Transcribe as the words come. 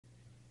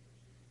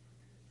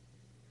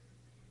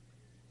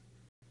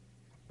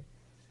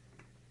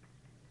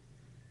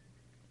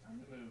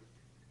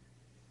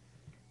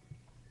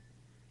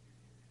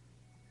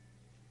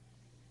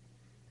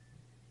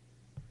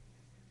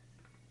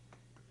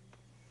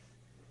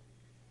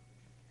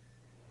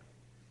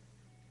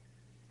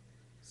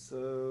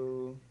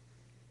So,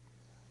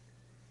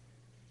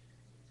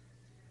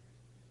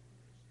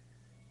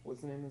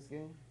 what's the name of this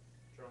game?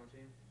 Drama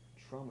team.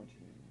 Trauma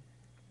Team.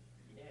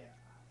 Yeah.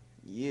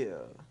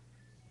 Yeah.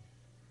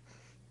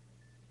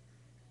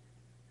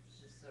 It's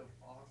just so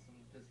awesome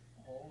because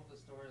all of the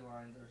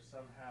storylines are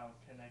somehow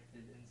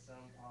connected in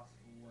some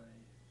possible way.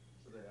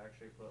 So they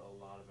actually put a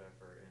lot of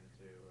effort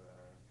into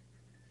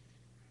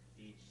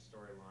each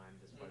storyline,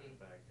 despite the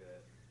Mhm. fact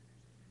that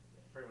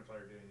pretty much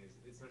all you're doing is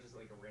it's not just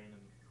like a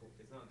random.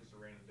 It's not just a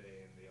random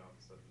day in the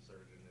office of the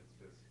surgeon. It's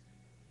just,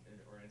 and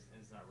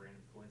it's not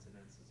random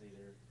coincidences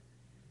either.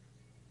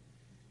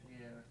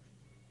 Yeah.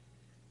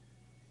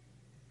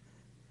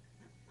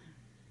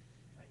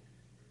 Like,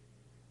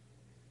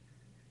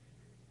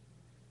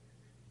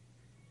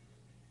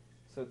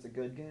 So it's a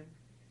good game?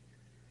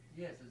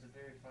 yes, it's a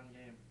very fun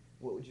game.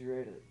 What would you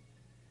rate it?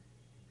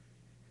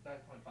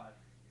 9.5.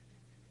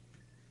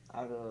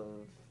 Out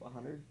of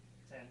 100?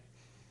 10.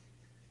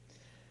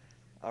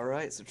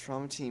 Alright, so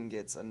Trauma Team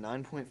gets a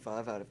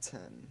 9.5 out of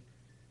 10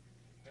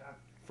 Yeah.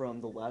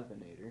 from the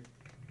Lavinator.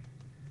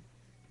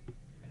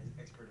 And his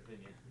expert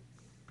opinion.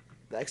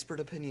 The expert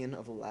opinion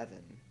of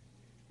 11.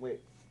 Wait,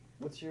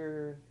 what's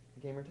your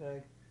gamer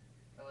tag?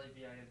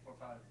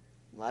 LAVIN45.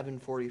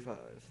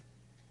 Lavin45.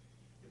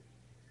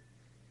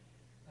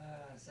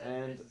 Sad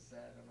And face is sad.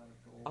 I'm out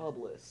of gold.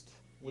 Obelisk,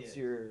 what's Yes.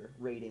 your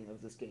rating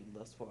of this game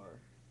thus far?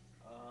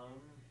 Um.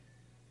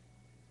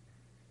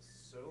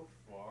 So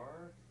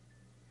far,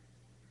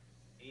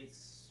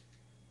 it's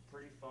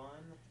pretty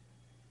fun.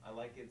 I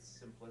like its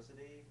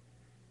simplicity,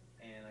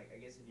 and I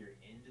guess if you're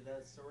into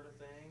that sort of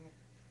thing,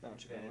 Not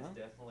then it's gonna.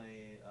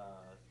 definitely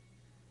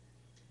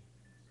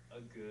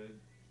a good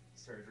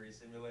surgery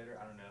simulator.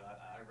 I don't know.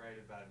 I rate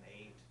it about an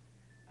 8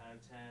 out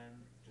of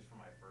 10 just from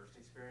my first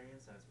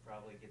experience, and it's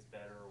probably gets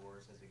better or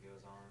worse as it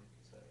goes on.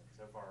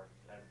 So far,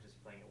 I'm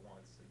just playing it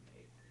once and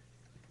 8.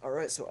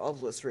 Alright, so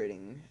Obelisk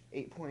rating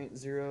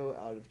 8.0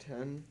 out of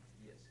 10.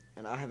 Yes.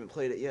 And I haven't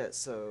played it yet,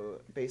 so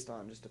based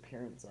on just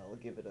appearance, I'll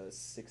give it a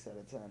 6 out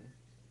of 10.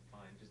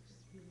 Fine. Just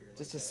weird Just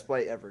like to that.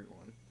 spite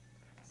everyone.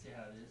 See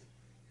how it is.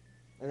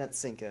 And that's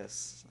Sync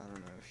S. I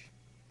don't know if.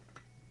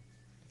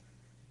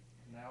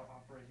 Now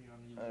operating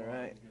on the All long.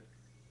 right.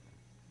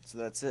 So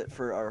that's it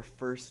for our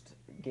first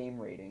game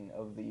rating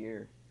of the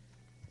year.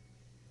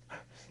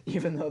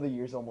 Even though the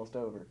year's almost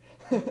over.